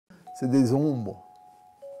c'est des ombres.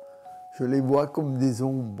 Je les vois comme des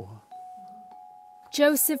ombres.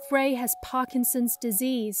 Joseph Ray has Parkinson's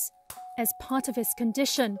disease. As part of his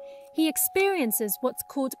condition, he experiences what's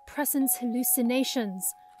called presence hallucinations,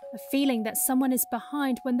 a feeling that someone is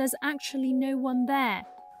behind when there's actually no one there.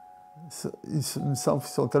 Ils me semble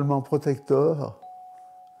qu'ils sont tellement protecteurs.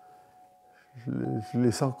 Je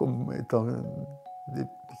les sens comme étant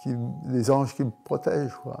des anges qui me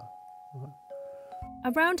protègent, quoi.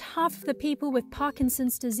 Around half of the people with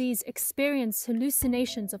Parkinson's disease experience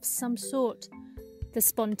hallucinations of some sort. The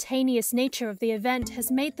spontaneous nature of the event has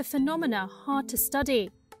made the phenomena hard to study.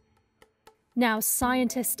 Now,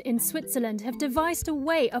 scientists in Switzerland have devised a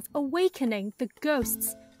way of awakening the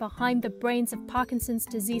ghosts behind the brains of Parkinson's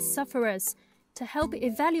disease sufferers to help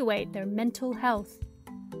evaluate their mental health.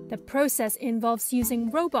 The process involves using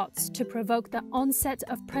robots to provoke the onset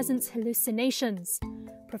of presence hallucinations.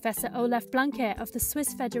 Professor Olaf Blanke of the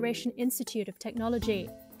Swiss Federation Institute of Technology.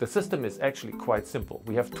 The system is actually quite simple.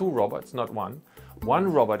 We have two robots, not one.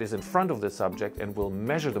 One robot is in front of the subject and will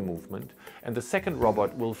measure the movement, and the second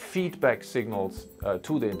robot will feed back signals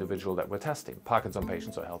to the individual that we're testing, Parkinson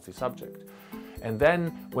patients or healthy subject. And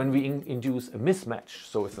then when we induce a mismatch,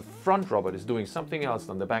 so if the front robot is doing something else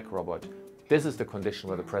than the back robot, this is the condition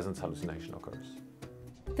where the presence hallucination occurs.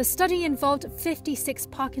 The study involved 56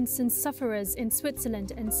 Parkinson's sufferers in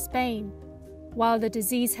Switzerland and Spain. While the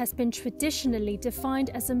disease has been traditionally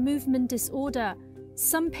defined as a movement disorder,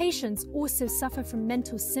 some patients also suffer from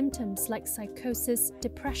mental symptoms like psychosis,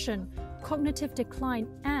 depression, cognitive decline,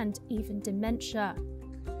 and even dementia.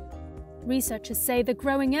 Researchers say the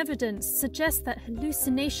growing evidence suggests that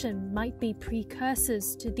hallucination might be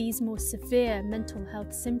precursors to these more severe mental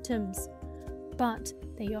health symptoms, but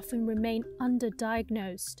they often remain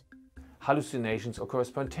underdiagnosed. Hallucinations occur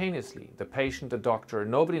spontaneously. The patient, the doctor,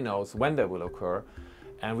 nobody knows when they will occur,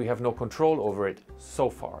 and we have no control over it so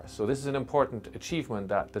far. So this is an important achievement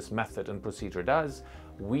that this method and procedure does.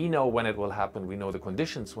 We know when it will happen, we know the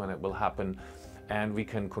conditions when it will happen, and we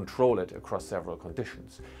can control it across several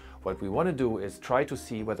conditions. What we want to do is try to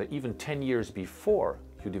see whether even 10 years before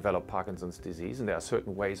you develop Parkinson's disease, and there are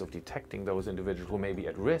certain ways of detecting those individuals who may be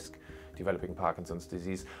at risk developing Parkinson's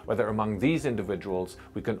disease, whether among these individuals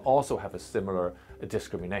we can also have a similar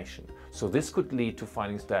discrimination. So this could lead to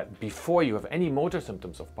findings that before you have any motor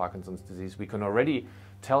symptoms of Parkinson's disease, we can already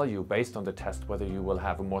tell you based on the test whether you will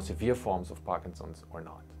have more severe forms of Parkinson's or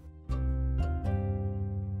not.